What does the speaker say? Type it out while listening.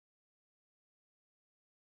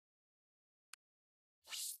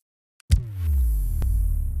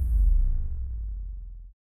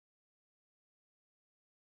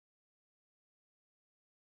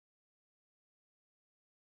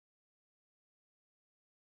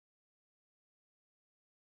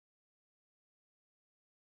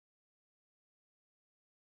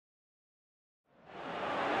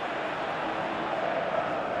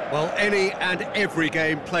Well, any and every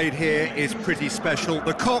game played here is pretty special.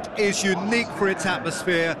 The Kop is unique for its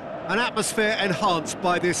atmosphere, an atmosphere enhanced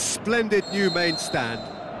by this splendid new main stand.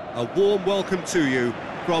 A warm welcome to you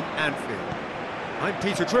from Anfield. I'm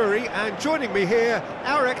Peter Drury, and joining me here,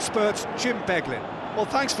 our expert, Jim Beglin. Well,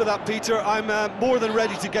 thanks for that, Peter. I'm more than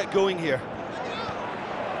ready to get going here.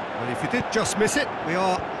 Well, if you did just miss it, we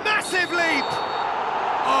are... Massive leap!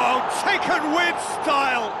 Oh, taken with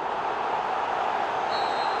style!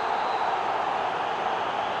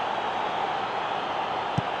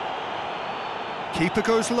 Keeper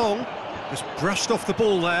goes long, just brushed off the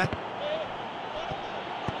ball there.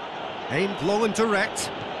 Aimed long and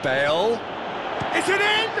direct. Bale. Is it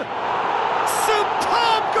in?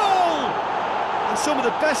 Superb goal! And some of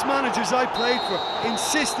the best managers I played for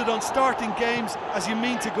insisted on starting games as you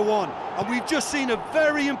mean to go on. And we've just seen a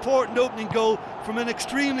very important opening goal from an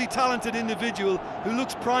extremely talented individual who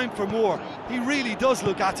looks primed for more. He really does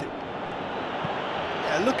look at it.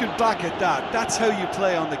 Yeah, looking back at that, that's how you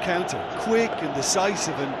play on the counter. Quick and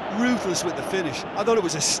decisive and ruthless with the finish. I thought it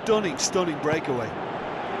was a stunning, stunning breakaway.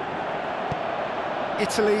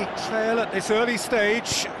 Italy trail at this early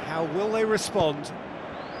stage. How will they respond?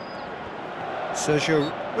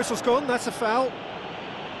 Sergio, whistle's gone, that's a foul.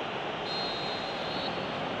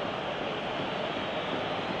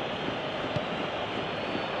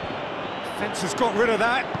 Defence has got rid of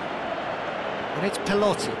that. And it's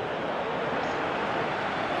Pelotti.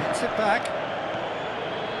 Gets it back.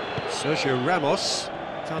 Sergio Ramos,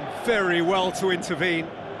 done very well to intervene.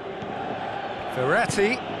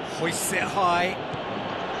 Verratti hoists it high.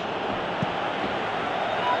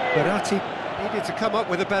 Verratti needed to come up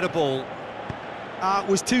with a better ball.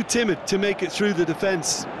 Was too timid to make it through the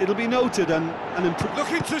defence. It'll be noted and improved.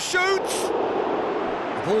 Looking to shoot!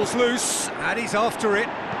 The ball's loose, and he's after it.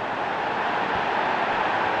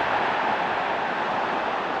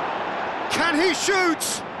 Can he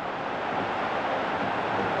shoot?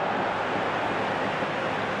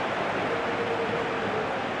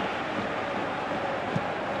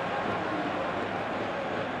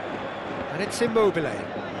 And it's Immobile.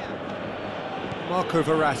 Marco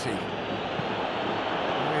Verratti.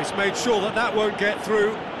 He's made sure that that won't get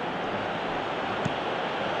through.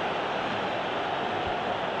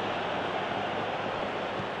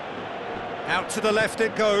 Out to the left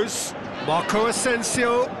it goes. Marco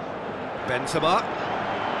Asensio. Benzema.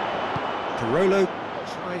 Parolo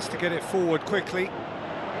tries to get it forward quickly.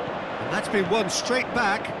 And that's been won straight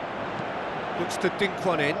back. Looks to dink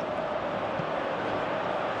one in.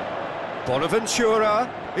 Bonaventura.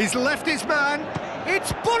 He's left his man.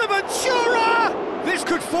 It's Bonaventura! This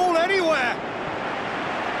could fall anywhere.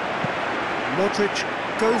 Modric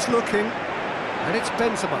goes looking, and it's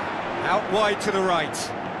Benzema. Out wide to the right.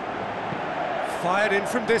 Fired in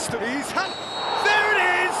from distance. There it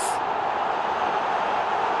is!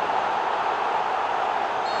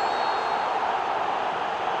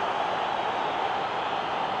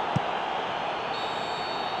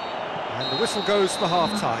 And the whistle goes for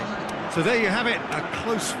half-time. So there you have it, a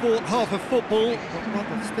close-fought half of football, but one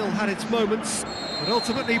that still had its moments, but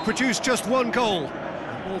ultimately produced just one goal.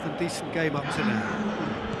 A more than decent game up to now.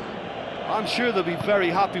 I'm sure they'll be very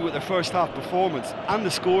happy with their first half performance and the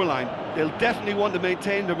scoreline. They'll definitely want to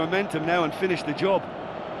maintain their momentum now and finish the job.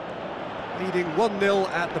 Leading 1-0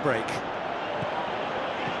 at the break.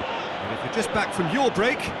 And if you're just back from your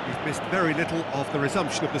break, you've missed very little of the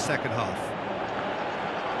resumption of the second half.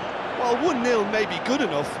 Well, 1-0 may be good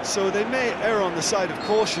enough, so they may err on the side of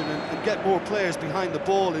caution and get more players behind the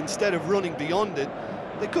ball instead of running beyond it.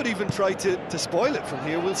 They could even try to spoil it from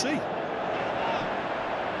here, we'll see.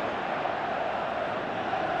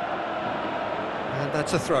 And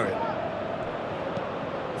that's a throw-in.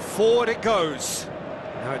 Forward it goes.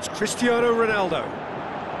 Now it's Cristiano Ronaldo.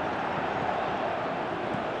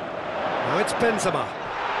 Now it's Benzema.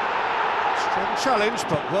 Strong challenge,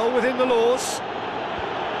 but well within the laws.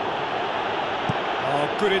 Oh,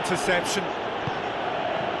 good interception.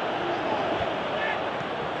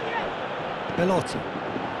 Belotti.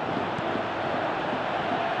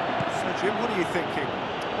 So, Jim, what are you thinking?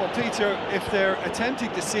 Well, Peter, if they're attempting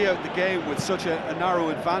to see out the game with such a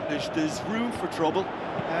narrow advantage, there's room for trouble.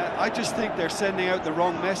 I just think they're sending out the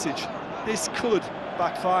wrong message. This could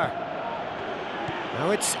backfire.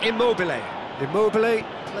 Now it's Immobile. Immobile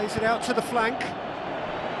plays it out to the flank.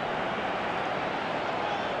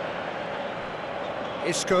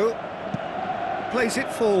 Isco plays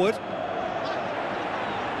it forward.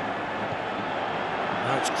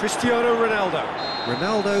 Now it's Cristiano Ronaldo.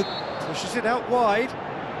 Ronaldo pushes it out wide.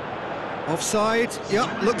 Offside, yep,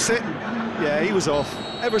 looks it. Yeah, he was off,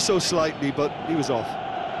 ever so slightly, but he was off.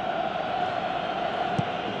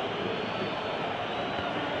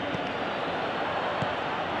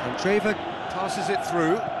 Andreeva passes it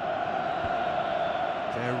through.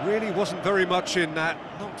 There really wasn't very much in that,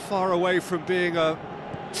 not far away from being a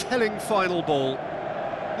telling final ball.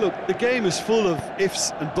 Look, the game is full of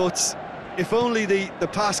ifs and buts. If only the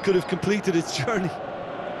pass could have completed its journey.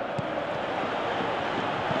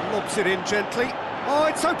 Lobs it in gently. Oh,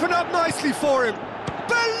 it's opened up nicely for him.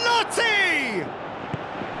 Belotti!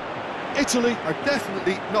 Italy are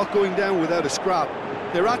definitely not going down without a scrap.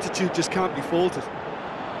 Their attitude just can't be faulted.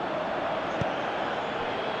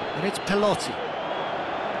 And it's Belotti.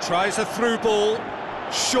 Tries a through ball.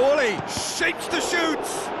 Surely shapes the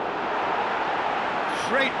shoots.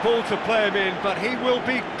 Great ball to play him in, but he will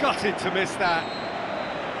be gutted to miss that.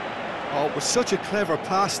 Oh, it was such a clever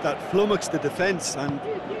pass that flummoxed the defence, and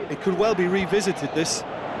it could well be revisited, this.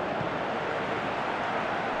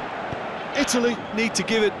 Italy need to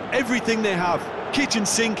give it everything they have, kitchen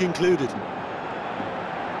sink included.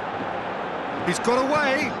 He's got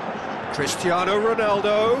away. Cristiano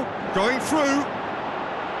Ronaldo going through.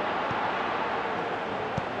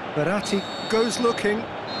 Verratti goes looking.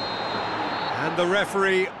 And the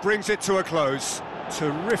referee brings it to a close.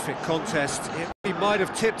 Terrific contest. It might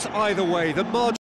have tipped either way. The margin